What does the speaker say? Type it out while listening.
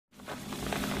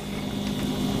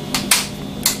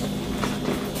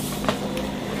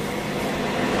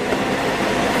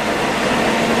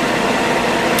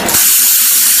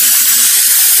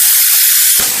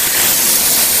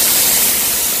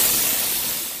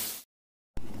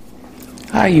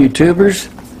Hi YouTubers.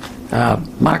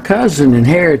 My cousin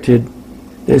inherited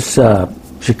this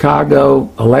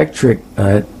Chicago Electric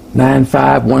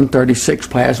 95136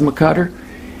 plasma cutter,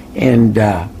 and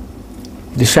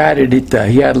decided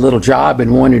he had a little job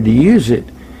and wanted to use it,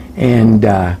 and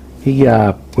he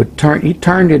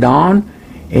turned it on,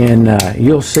 and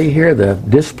you'll see here the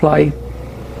display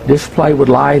would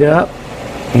light up,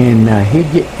 and he'd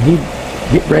get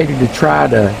ready to try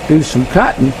to do some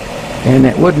cutting, and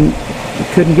he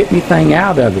couldn't get anything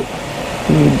out of it.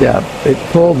 It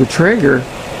pulled the trigger,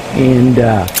 and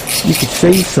you could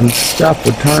see some stuff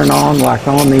would turn on, like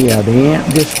on the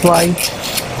amp display,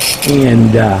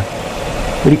 and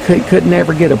but he couldn't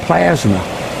ever get a plasma.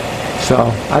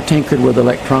 So I tinkered with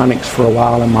electronics for a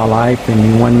while in my life, and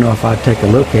he wanted to know if I'd take a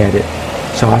look at it.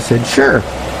 So I said sure.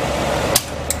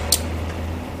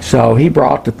 So he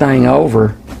brought the thing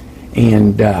over,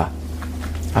 and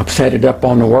I've set it up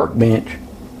on the workbench,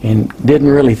 and didn't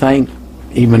really think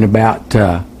even about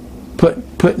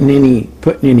putting any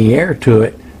air to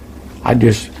it. I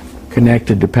just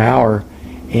connected the power,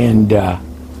 and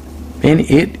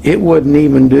it wouldn't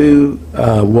even do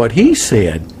what he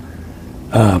said.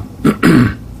 The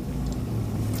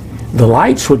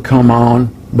lights would come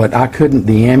on, but I couldn't.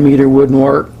 The ammeter wouldn't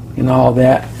work and all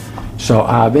that. So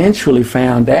I eventually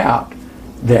found out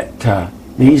that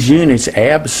these units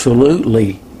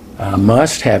absolutely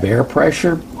must have air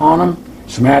pressure on them.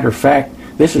 As a matter of fact,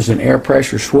 this is an air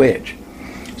pressure switch.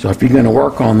 So if you're going to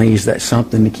work on these, that's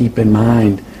something to keep in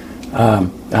mind.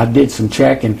 I did some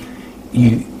checking.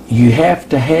 You have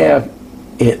to have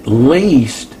at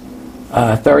least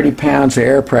 30 pounds of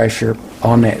air pressure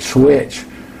on that switch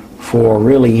for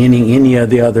really any of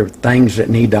the other things that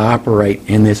need to operate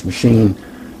in this machine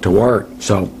to work.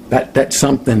 So that's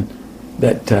something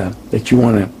that you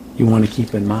want to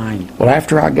keep in mind. Well,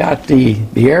 after I got the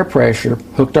air pressure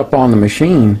hooked up on the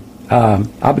machine,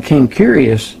 I became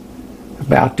curious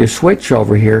about this switch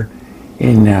over here,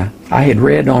 and I had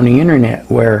read on the internet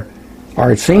or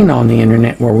had seen on the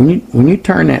internet where when you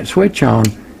turn that switch on,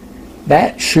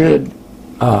 that should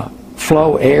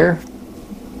flow air.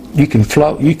 You can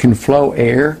flow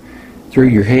air through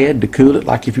your head to cool it,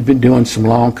 like if you've been doing some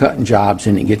long cutting jobs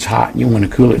and it gets hot and you want to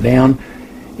cool it down,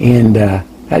 and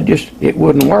it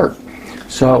wouldn't work.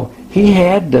 So he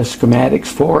had the schematics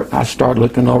for it. I started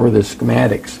looking over the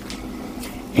schematics,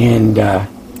 and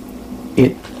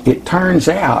it turns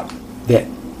out that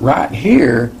right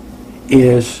here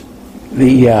is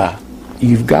the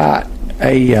you've got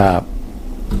a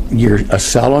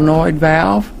solenoid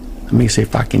valve. Let me see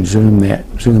if I can zoom that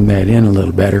in a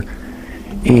little better.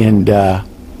 And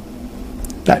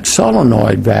that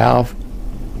solenoid valve,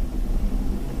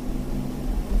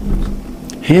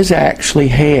 his actually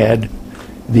had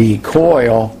the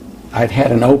coil. I'd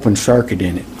had an open circuit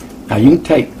in it. Now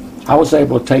I was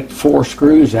able to take 4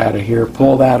 screws out of here,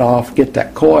 pull that off, get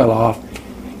that coil off,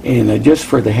 and just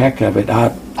for the heck of it,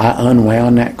 I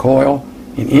unwound that coil.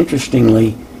 And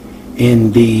interestingly,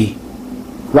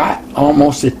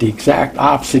 almost at the exact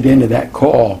opposite end of that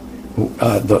coil,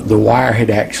 the wire had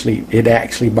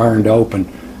actually burned open.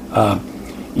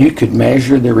 You could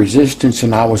measure the resistance,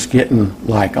 and I was getting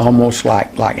almost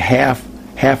like half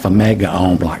a mega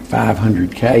ohm, like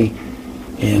 500K,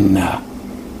 and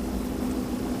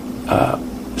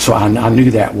so I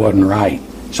knew that wasn't right.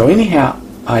 So anyhow,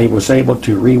 I was able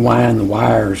to rewind the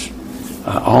wires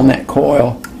on that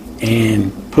coil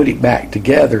and put it back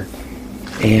together,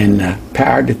 and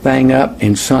powered the thing up,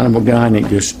 and son of a gun,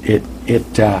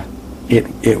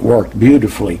 it worked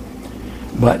beautifully.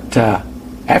 But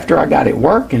after I got it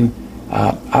working,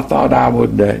 I thought I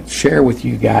would share with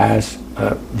you guys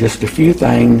just a few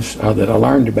things that I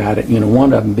learned about it.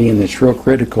 One of them being that's real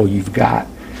critical. You've got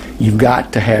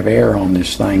to have air on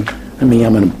this thing. I'm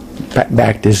going to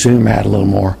back to zoom out a little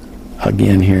more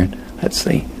again here. Let's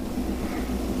see.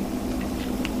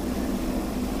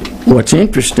 What's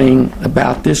interesting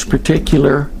about this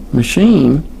particular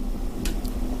machine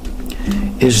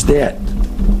is that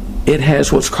it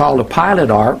has what's called a pilot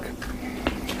arc,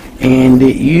 and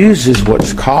it uses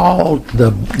what's called the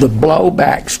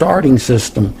blowback starting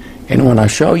system. And when I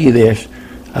show you this,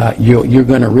 you're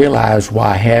going to realize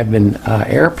why having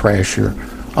air pressure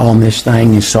on this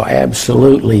thing is so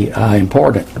absolutely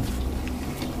important.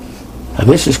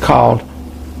 This is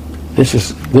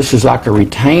like a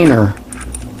retainer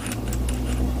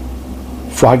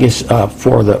for, I guess,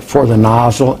 for the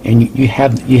nozzle, and you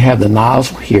have the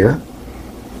nozzle here,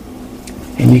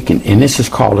 and this is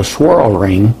called a swirl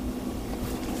ring,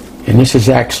 and this is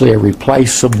actually a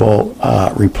replaceable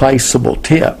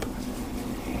tip,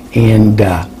 and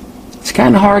it's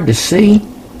kind of hard to see,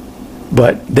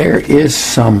 But there is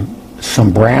some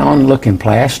brown looking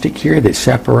plastic here that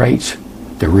separates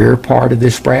the rear part of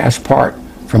this brass part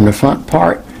from the front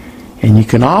part. And you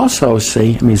can also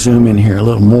see, let me zoom in here a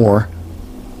little more.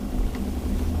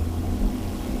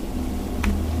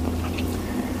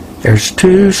 There's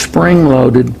two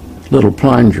spring-loaded little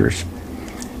plungers.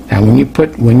 Now when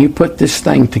you put this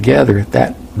thing together,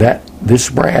 this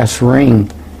brass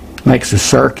ring makes a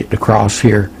circuit across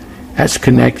here. That's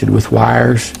connected with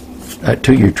wires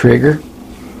to your trigger.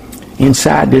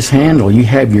 Inside this handle you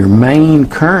have your main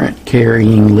current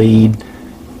carrying lead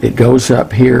that goes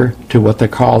up here to what they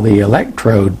call the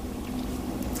electrode.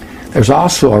 There's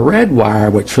also a red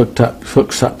wire which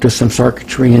hooks up to some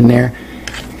circuitry in there,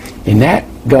 and that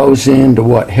goes into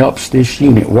what helps this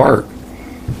unit work.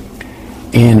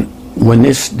 And when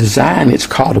this design, it's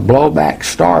called a blowback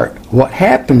start. What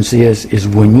happens is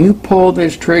when you pull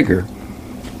this trigger,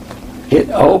 it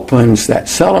opens that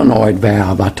solenoid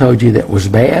valve I told you that was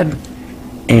bad,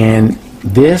 and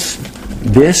this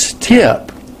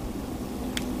tip,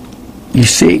 you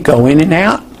see it go in and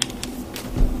out,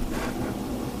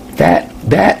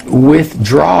 that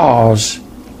withdraws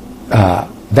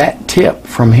that tip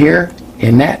from here,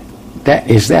 and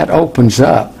that opens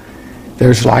up,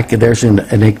 there's an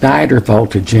igniter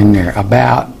voltage in there,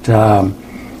 about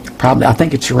probably, I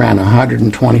think it's around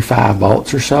 125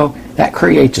 volts or so. That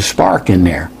creates a spark in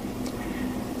there.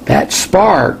 That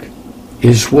spark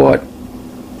is what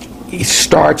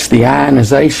starts the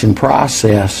ionization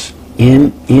process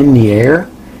in the air.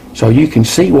 So you can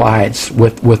see why it's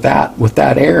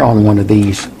without air on one of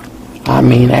these, I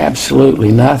mean,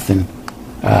 absolutely nothing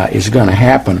is going to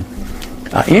happen.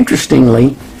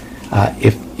 Interestingly,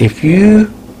 if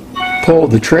you pull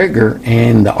the trigger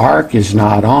and the arc is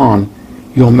not on,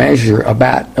 you'll measure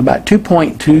about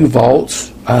 2.2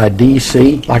 volts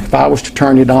DC. Like if I was to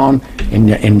turn it on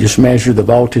and just measure the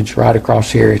voltage right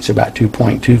across here, it's about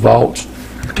 2.2 volts.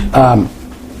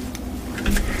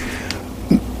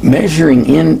 Measuring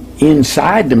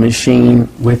inside the machine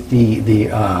with the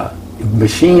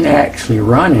machine actually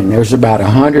running, there's about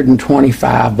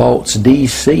 125 volts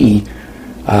DC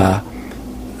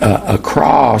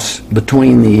across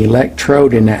between the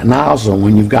electrode and that nozzle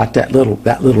when you've got that little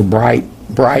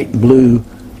bright blue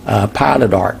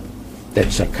pilot arc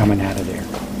that's coming out of there.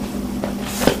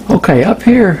 Okay, up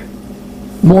here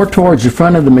more towards the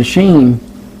front of the machine,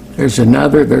 there's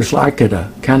like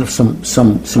a kind of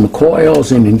some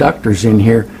coils and inductors in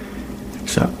here.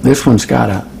 So this one's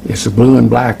got it's a blue and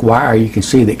black wire, you can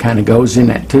see, that kind of goes in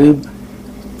that tube.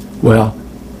 Well,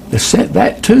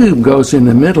 that tube goes in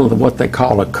the middle of what they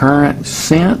call a current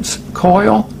sense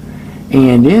coil,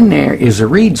 and in there is a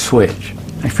reed switch.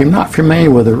 If you're not familiar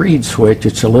with a reed switch,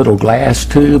 it's a little glass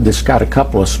tube that's got a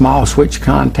couple of small switch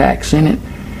contacts in it,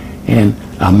 and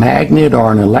a magnet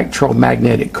or an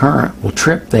electromagnetic current will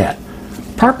trip that.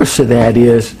 The purpose of that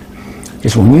is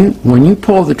when you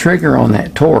pull the trigger on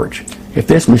that torch, if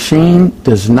this machine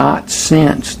does not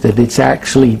sense that it's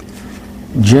actually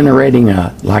generating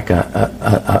a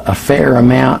fair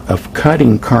amount of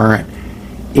cutting current,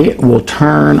 it will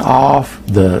turn off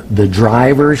the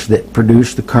drivers that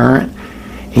produce the current,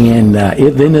 and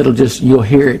then you'll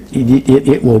hear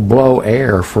it will blow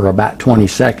air for about 20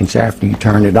 seconds after you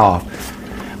turn it off.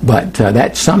 But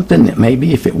that's something that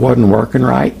maybe if it wasn't working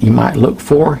right, you might look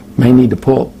for. You may need to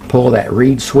pull that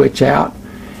reed switch out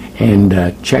and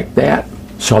check that.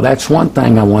 So that's one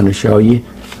thing I want to show you.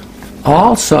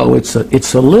 Also, it's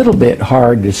a little bit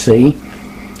hard to see,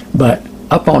 but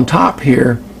up on top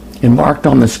here and marked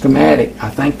on the schematic, I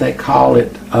think they call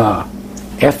it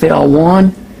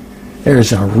FL1.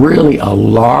 There's a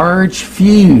large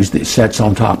fuse that sets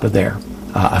on top of there,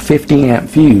 a 50 amp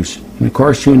fuse. And of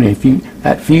course,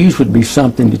 that fuse would be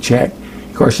something to check.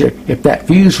 Of course, if that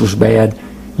fuse was bad,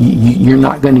 you're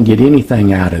not going to get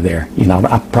anything out of there.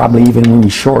 Probably even when you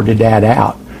shorted that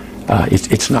out,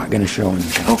 it's not going to show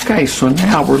anything. Okay, so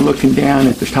now we're looking down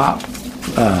at the top,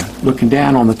 looking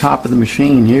down on the top of the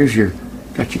machine.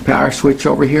 Got your power switch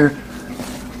over here.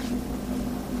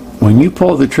 When you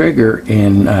pull the trigger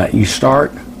and you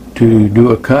start to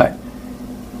do a cut,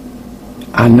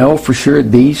 I know for sure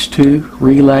these two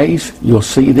relays, you'll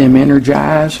see them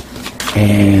energize,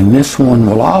 and this one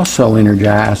will also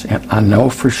energize, and I know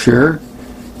for sure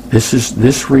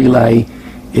this relay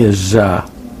is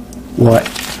what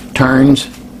turns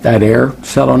that air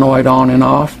solenoid on and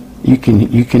off. You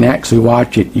can actually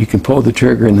watch it. You can pull the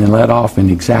trigger and then let off,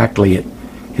 and exactly at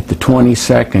the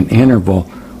 20-second interval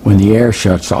when the air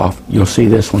shuts off, you'll see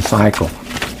this one cycle.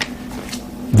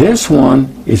 This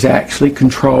one is actually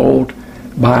controlled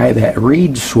by that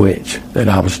reed switch that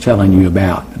I was telling you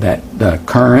about, that the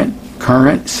current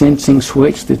current sensing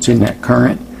switch that's in that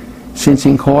current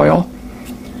sensing coil.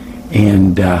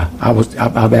 And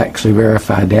I've actually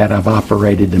verified that. I've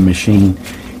operated the machine,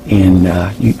 and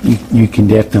you can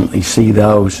definitely see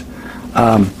those.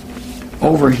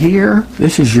 Over here,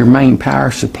 this is your main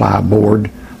power supply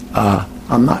board.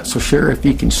 I'm not so sure if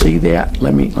you can see that.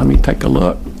 Let me take a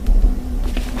look,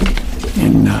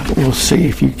 and we'll see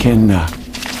if you can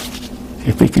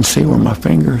if we can see where my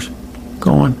finger's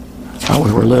going.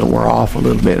 We're off a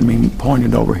little bit. I mean,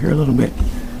 pointed over here a little bit.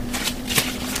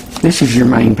 This is your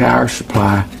main power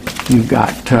supply. You've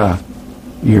got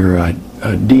your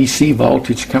DC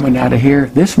voltage coming out of here.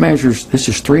 This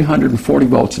is 340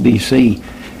 volts DC,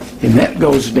 and that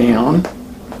goes down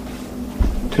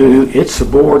to, it's the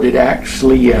board that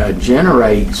actually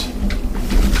generates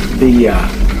the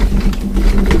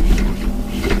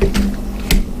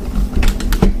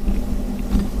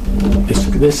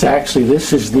this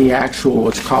is the actual,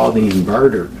 what's called the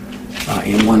inverter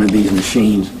in one of these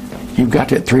machines. You've got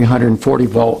that 340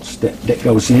 volts that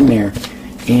goes in there,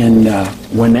 and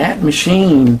when that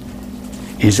machine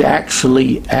is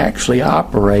actually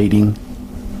operating,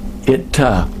 it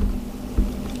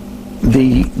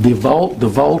the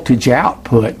voltage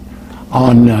output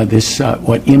on this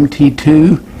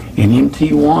MT2 and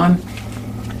MT1,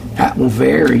 that will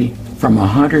vary from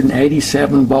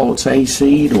 187 volts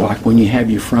AC to, like when you have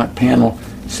your front panel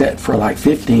set for like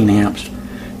 15 amps,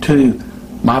 to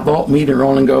my voltmeter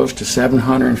only goes to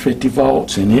 750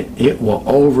 volts, and it will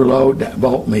overload that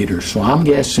voltmeter. So I'm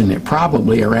guessing that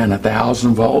probably around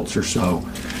 1,000 volts or so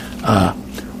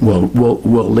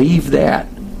we'll leave that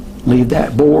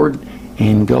board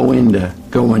and go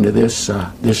into this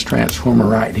transformer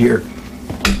right here.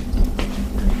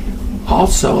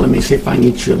 Also, let me see if I can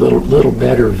get you a little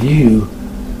better view.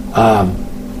 I'll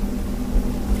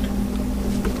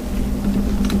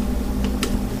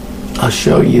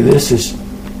show you. This is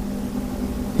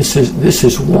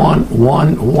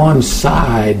one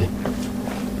side.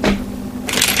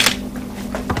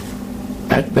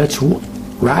 That's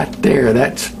right there.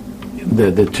 That's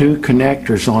the two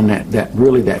connectors on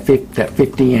that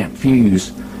 50 amp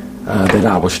fuse that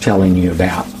I was telling you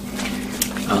about.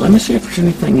 Let me see if there's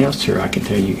anything else here I can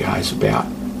tell you guys about.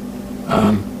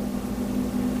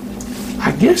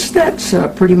 I guess that's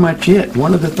pretty much it.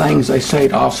 One of the things they say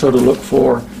also to look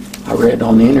for, I read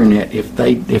on the internet, if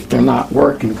they're not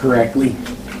working correctly,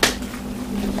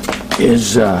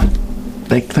 is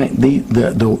they think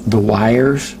the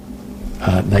wires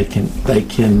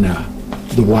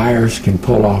the wires can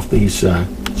pull off these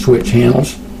switch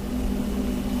handles,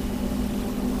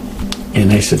 and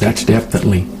they said that's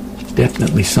definitely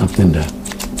something to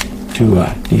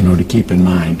keep in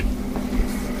mind.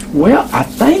 Well, I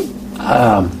think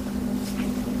I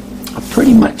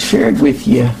pretty much shared with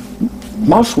you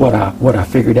most what I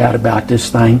figured out about this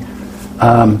thing.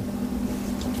 On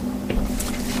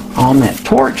that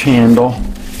torch handle,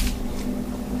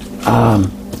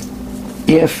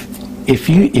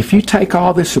 if you take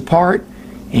all this apart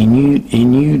and you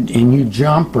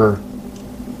jumper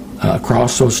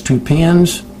across those two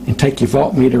pins and take your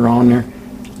voltmeter on there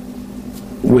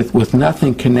with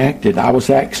nothing connected, I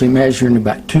was actually measuring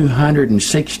about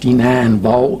 269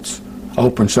 volts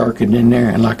open circuit in there,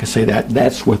 and like I say,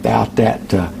 that's without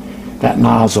that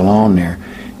nozzle on there.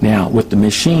 Now with the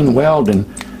machine welding,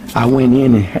 I went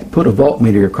in and put a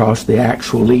voltmeter across the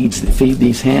actual leads that feed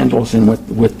these handles, and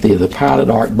with the pilot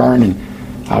arc burning,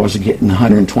 I was getting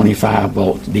 125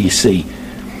 volts DC.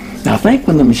 Now I think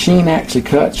when the machine actually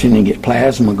cuts and you get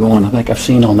plasma going, I think I've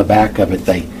seen on the back of it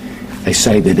they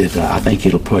say that I think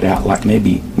it'll put out like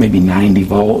maybe 90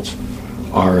 volts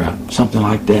or something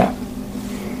like that.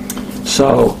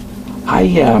 So I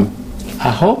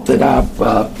hope that I've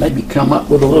maybe come up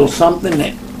with a little something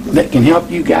that can help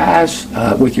you guys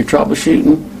with your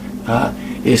troubleshooting,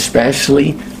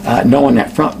 especially knowing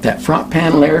that front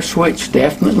panel air switch.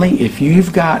 Definitely, if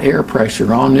you've got air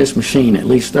pressure on this machine at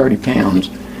least 30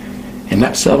 pounds, and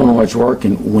that solenoid's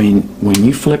working, when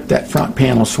you flip that front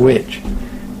panel switch,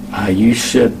 you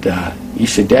should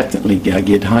definitely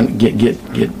get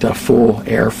full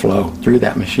airflow through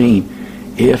that machine.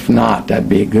 If not, that'd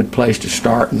be a good place to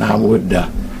start, and I would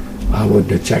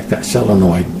check that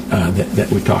solenoid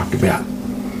that we talked about.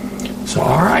 So,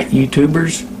 all right,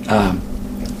 YouTubers,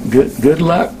 good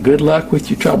luck with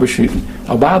your troubleshooting.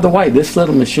 Oh, by the way, this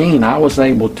little machine, I was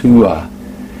able to I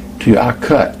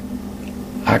cut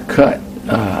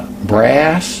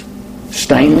brass,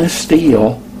 stainless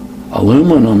steel,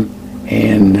 aluminum,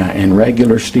 and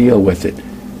regular steel with it.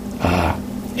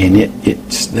 And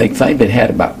they think it had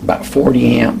about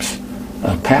 40 amps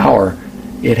of power.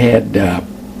 It had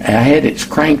I had it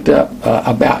cranked up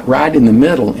about right in the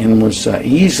middle and was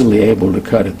easily able to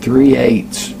cut a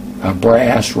 3/8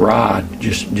 brass rod.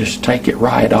 Just take it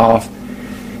right off,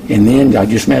 and then I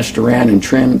just messed around and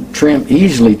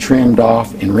easily trimmed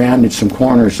off and rounded some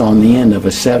corners on the end of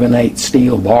a 7/8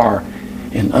 steel bar.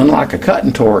 And unlike a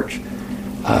cutting torch,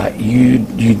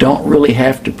 you don't really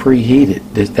have to preheat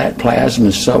it. That plasma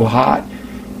is so hot,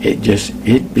 it just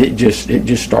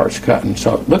starts cutting.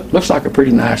 So it looks like a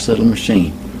pretty nice little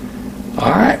machine.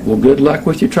 All right, well, good luck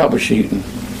with your troubleshooting.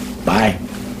 Bye.